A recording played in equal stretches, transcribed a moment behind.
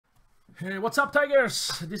Hey, what's up,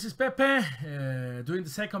 Tigers? This is Pepe doing the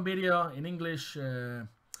second video in English,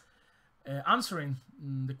 answering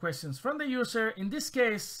the questions from the user. In this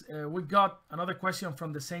case, we got another question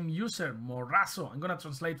from the same user, Morazo. I'm gonna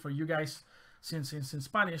translate for you guys since it's in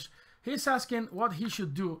Spanish. He's asking what he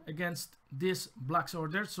should do against this black's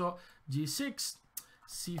order. So G6,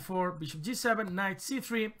 C4, Bishop G7, Knight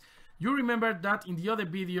C3. You remember that in the other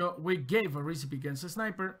video we gave a recipe against a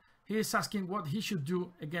sniper. He is asking what he should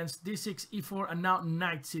do against D6, E4, and now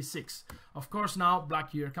Knight C6. Of course, now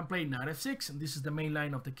black here can play Knight F6, and this is the main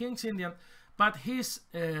line of the King's Indian, but he's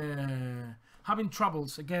having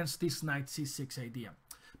troubles against this Knight C6 idea,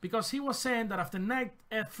 because he was saying that after Knight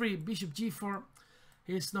F3, Bishop G4,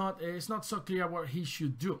 it's not so clear what he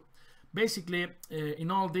should do. Basically,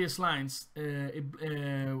 in all these lines,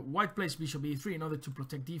 white plays Bishop E3 in order to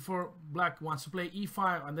protect D4. Black wants to play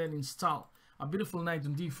E5 and then install a beautiful knight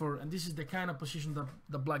on D4, and this is the kind of position that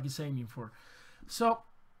the black is aiming for. So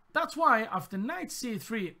that's why after Knight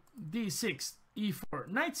C3, D6, E4,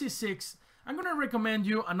 Knight C6, I'm gonna recommend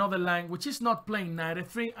you another line which is not playing Knight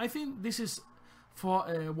F3. I think this is for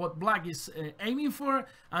what black is aiming for,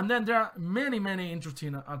 and then there are many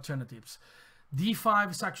interesting alternatives.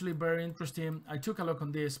 D5 is actually very interesting. I took a look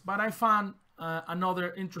on this, but I found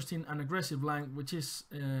another interesting and aggressive line, which is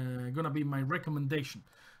gonna be my recommendation.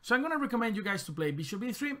 So I'm gonna recommend you guys to play Bishop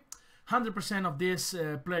E3. 100% of these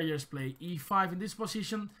players play E5 in this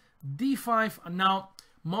position, D5, and now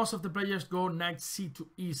most of the players go Knight C to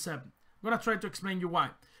E7. I'm gonna try to explain you why.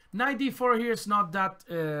 Knight D4 here is not that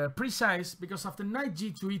precise, because after Knight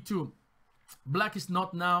G to E2, black is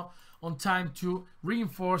not now on time to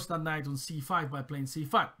reinforce that knight on C5 by playing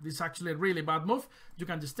C5. This is actually a really bad move. You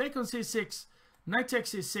can just take on C6, Knight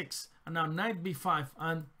takes C6, and now Knight B5,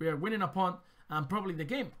 and we are winning a pawn and probably the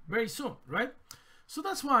game very soon, right? So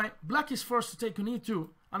that's why black is forced to take on E2,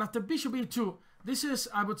 and after Bishop E2, this is,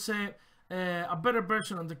 I would say, a better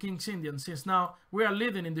version of the King's Indian, since now we are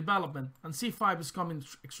leading in development and C5 is coming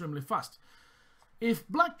extremely fast. If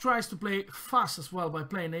black tries to play fast as well by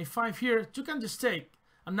playing A5 here, you can just take,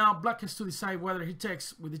 and now black has to decide whether he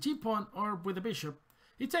takes with the G pawn or with the bishop.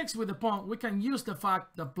 He takes with the pawn. We can use the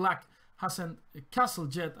fact that black hasn't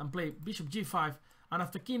castled yet and play Bishop G5, and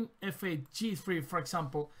after King F8, G3, for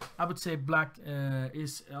example, I would say black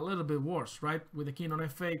is a little bit worse, right? With the king on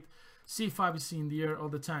F8, C5 is in the air all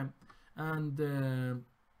the time, and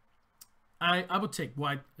I would take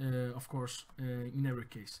white, of course, in every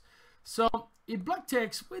case. So if black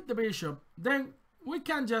takes with the bishop, then we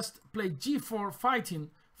can just play G4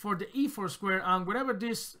 fighting for the E4 square, and whenever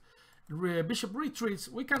this bishop retreats,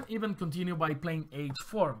 we can even continue by playing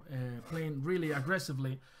H4, playing really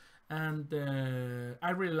aggressively. And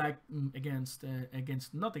I really like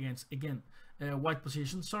white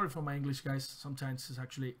position. Sorry for my English, guys. Sometimes it's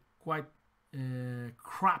actually quite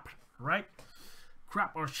crap, right?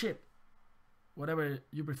 Crap or shit, whatever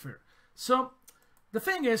you prefer. So the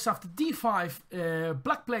thing is, after D5,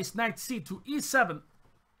 black plays Knight C to E7,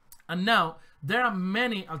 and now there are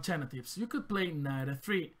many alternatives. You could play Knight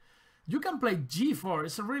F3. You can play G4,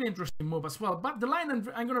 it's a really interesting move as well, but the line I'm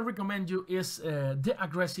going to recommend you is the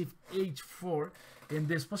aggressive H4 in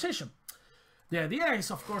this position. The idea is,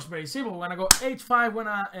 of course, very simple. When I go H5, when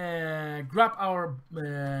I grab our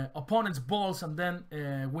opponent's balls and then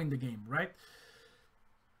win the game, right?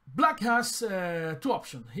 Black has two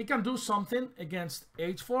options. He can do something against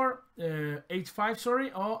H5,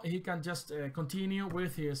 sorry, or he can just continue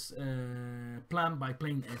with his plan by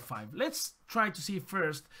playing F5. Let's try to see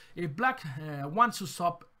first if black wants to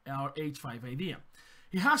stop our H5 idea.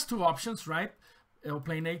 He has two options, right?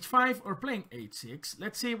 Playing H5 or playing H6.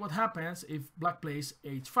 Let's see what happens if black plays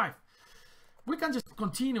H5. We can just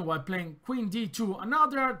continue while playing Queen D2, and now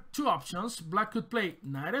there are two options. Black could play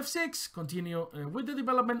Knight F6, continue with the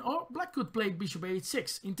development, or black could play Bishop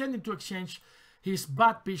H6, intending to exchange his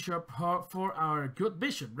bad bishop for our good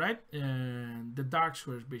bishop, right? The dark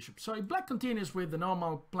square's bishop. So if black continues with the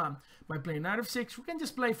normal plan by playing Knight F6, we can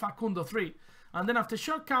just play Facundo 3, and then after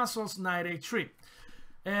short castles, Knight H3.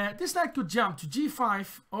 This knight could jump to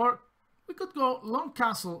G5, or we could go long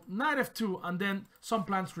castle, Knight F2, and then some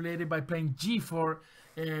plans related by playing G4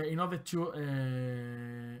 in order to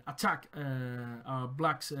attack our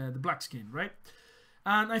the black skin, right?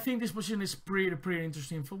 And I think this position is pretty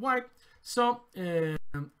interesting for white. So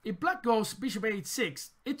if black goes Bishop H6,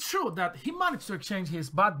 it's true that he managed to exchange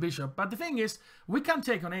his bad bishop, but the thing is, we can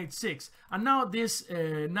take on H6, and now this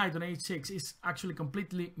knight on H6 is actually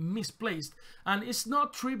completely misplaced, and it's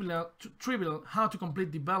not trivial how to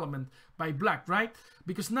complete development by black, right?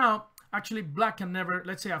 Because now actually black can never,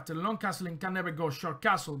 let's say after long castling, can never go short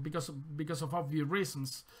castle because of obvious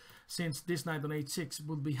reasons. since this knight on h6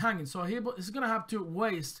 would be hanging. So he's gonna have to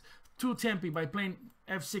waste 2 tempi by playing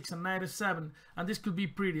f6 and knight f7, and this could be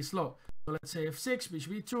pretty slow. So let's say f6,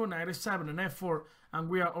 bishop e2, knight f7, and f4, and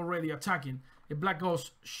we are already attacking. If black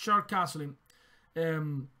goes short castling,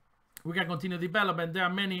 we can continue development. There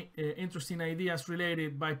are many interesting ideas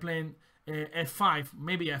related by playing f5.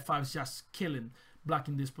 Maybe f5 is just killing black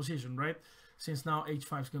in this position, right? Since now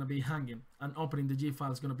h5 is going to be hanging, and opening the g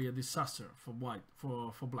file is going to be a disaster for white,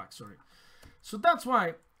 for black, sorry. So that's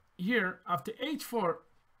why here after h4,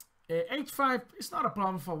 h5 is not a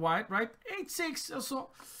problem for white, right? h6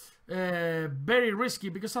 also very risky,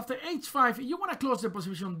 because after h5 you want to close the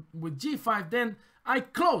position with g5. Then I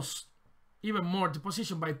close even more the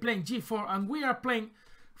position by playing g4, and we are playing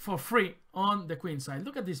for free on the queen side.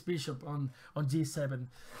 Look at this bishop on g7.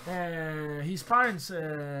 His parents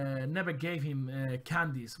never gave him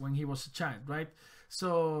candies when he was a child, right?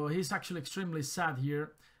 So he's actually extremely sad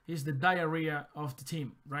here. He's the diarrhea of the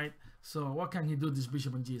team, right? So what can he do, this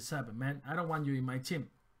bishop on g7, man? I don't want you in my team.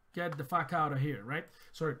 Get the fuck out of here, right?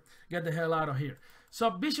 Sorry, get the hell out of here. So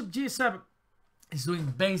bishop g7 is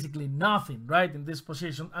doing basically nothing, right, in this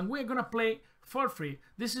position, and we're gonna play for free.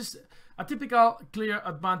 This is a typical clear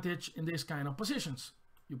advantage in this kind of positions.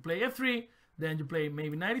 You play f3, then you play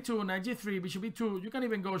maybe knight e2, knight g3, bishop e2. You can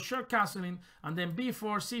even go short castling, and then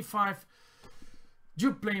b4, c5.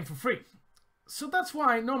 You're playing for free. So that's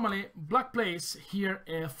why normally black plays here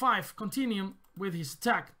f5, continuing with his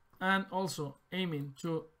attack, and also aiming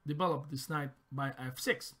to develop this knight by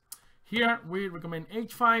f6. Here we recommend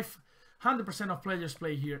h5. 100% of players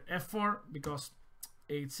play here f4 because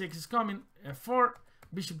h6 is coming, f4,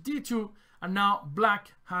 bishop d2, and now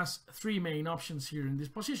black has 3 main options here in this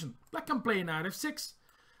position. Black can play knight f6,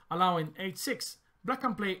 allowing h6. Black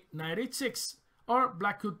can play knight h6, or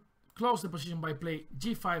black could close the position by play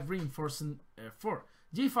g5, reinforcing f4.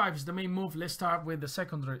 g5 is the main move. Let's start with the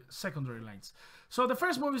secondary lines. So the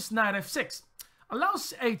first move is knight f6.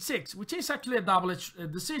 Allows h6, which is actually a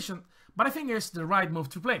double-edged decision, but I think it's the right move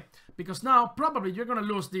to play, because now probably you're gonna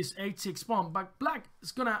lose this h6 pawn, but black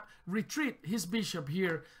is gonna retreat his bishop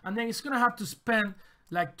here, and then he's gonna have to spend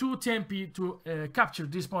like 2 tempi to capture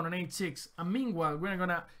this pawn on h6, and meanwhile we're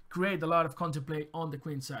gonna create a lot of counterplay on the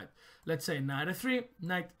queen side. Let's say knight f3,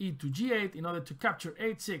 knight e to g8 in order to capture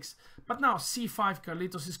h6, but now c5,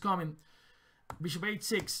 Carlitos is coming, bishop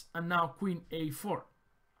h6, and now queen a4.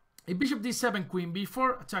 A bishop d7, queen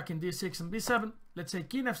b4, attacking d6 and b7. Let's say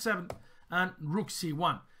king f7 and rook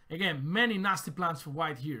c1. Again, many nasty plans for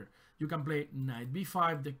white here. You can play knight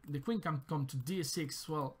b5, the queen can come to d6 as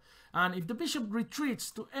well. And if the bishop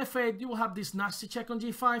retreats to f8, you will have this nasty check on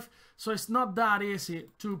g5. So it's not that easy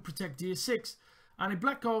to protect d6. And if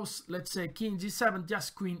black goes, let's say king g7,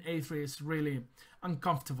 just queen a3 is really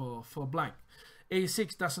uncomfortable for black.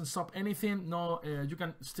 a6 doesn't stop anything. No, you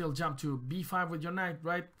can still jump to b5 with your knight,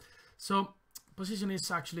 right? So position is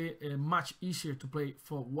actually much easier to play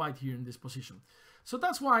for white here in this position. So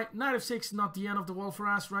that's why knight f6 is not the end of the world for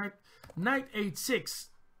us, right? Knight h6,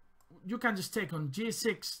 you can just take on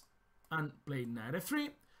g6 and play knight f3.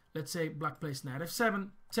 Let's say black plays knight f7,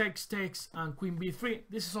 takes, and queen b3.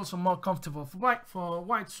 This is also more comfortable for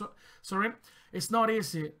white. Sorry, it's not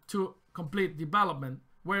easy to complete development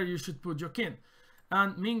where you should put your king.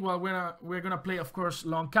 And meanwhile, we're gonna play, of course,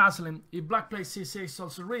 long castling. If black plays c6, it's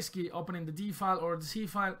also risky, opening the d file or the c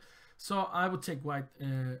file. So I would take white,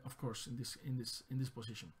 of course, in this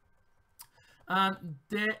position. And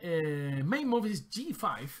the main move is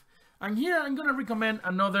g5. And here I'm gonna recommend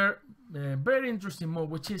another very interesting move,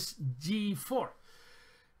 which is g4.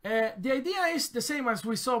 The idea is the same as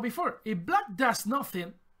we saw before. If black does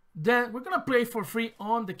nothing, then we're gonna play for free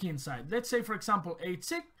on the king side. Let's say, for example,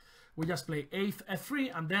 h6. We just play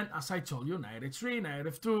f3, and then, as I told you, knight h3, knight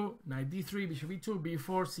f2, knight d3, bishop e2,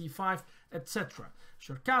 b4, c5, etc.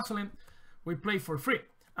 Short castling, we play for free.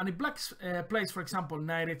 And if black plays, for example,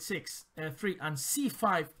 knight h6, f3, and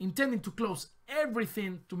c5, intending to close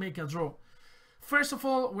everything to make a draw, first of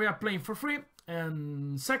all, we are playing for free,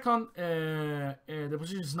 and second, the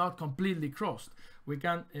position is not completely closed. We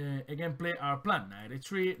can again play our plan, knight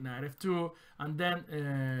h3, knight f2, and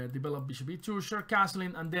then develop bishop e2, short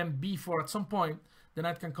castling, and then b4 at some point. The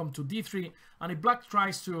knight can come to d3, and if black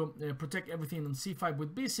tries to protect everything on c5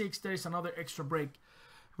 with b6, there is another extra break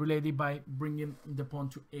related by bringing the pawn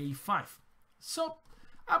to a5. So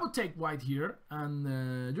I would take white here,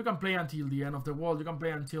 and you can play until the end of the world. You can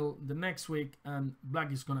play until the next week, and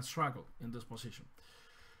black is gonna struggle in this position.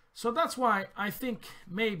 So that's why I think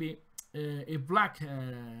maybe if black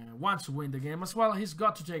wants to win the game as well, he's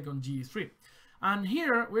got to take on g3. And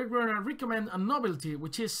here we're going to recommend a novelty,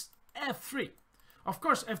 which is f3. Of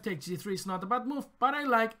course, f takes g3 is not a bad move, but I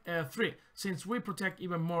like f3 since we protect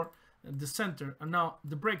even more the center, and now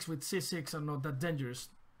the breaks with c6 are not that dangerous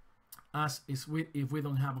as is if we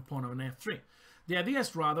don't have a pawn on f3. The idea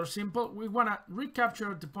is rather simple. We want to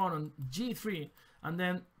recapture the pawn on g3 and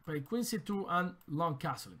then play queen c2 and long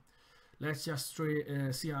castling. Let's just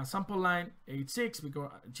see a sample line. h6, we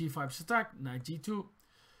go g5 is attack, knight g2,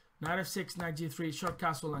 knight f6, knight g3, short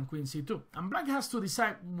castle and queen c2. And black has to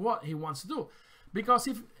decide what he wants to do, because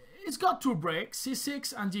if it's got two breaks,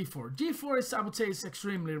 c6 and g4. g4 is, I would say, is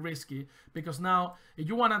extremely risky, because now if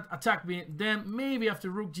you want to attack me, then maybe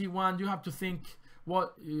after rook g1 you have to think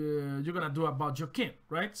what you're gonna do about your king,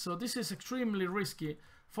 right? So this is extremely risky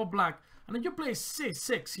for black. And if you play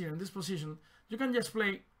c6 here in this position, you can just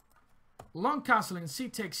play long castling, c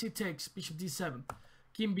takes, bishop d7,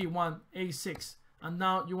 king b1, a6, and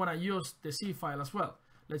now you want to use the c file as well.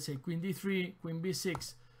 Let's say queen d3, queen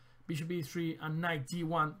b6, bishop e3, and knight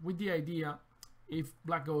d1, with the idea if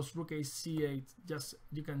black goes rook a c8,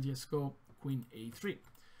 you can just go queen a3.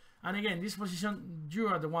 And again, this position, you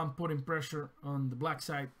are the one putting pressure on the black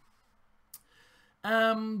side.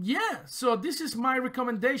 Yeah, so this is my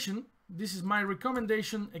recommendation. This is my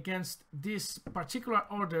recommendation against this particular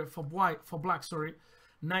order for black, sorry,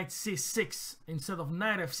 knight c6 instead of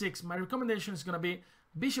knight f6. My recommendation is going to be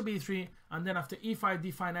bishop e3, and then after e5,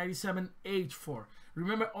 d5, knight e7, h4.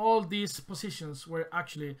 Remember, all these positions where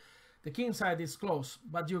actually the king side is close,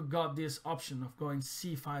 but you got this option of going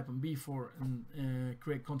c5 and b4 and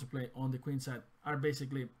create counterplay on the queen side are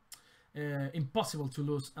basically impossible to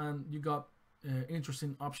lose, and you got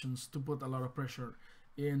interesting options to put a lot of pressure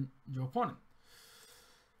in your opponent.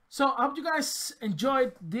 So I hope you guys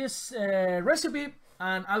enjoyed this recipe,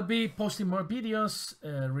 and I'll be posting more videos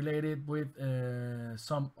related with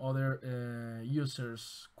some other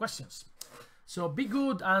users' questions. So be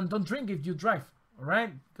good and don't drink if you drive,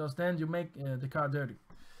 alright? Because then you make the car dirty.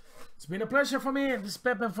 It's been a pleasure for me. This is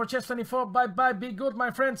Pepe for Chess24. Bye bye. Be good,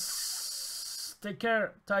 my friends. Take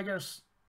care, Tigers.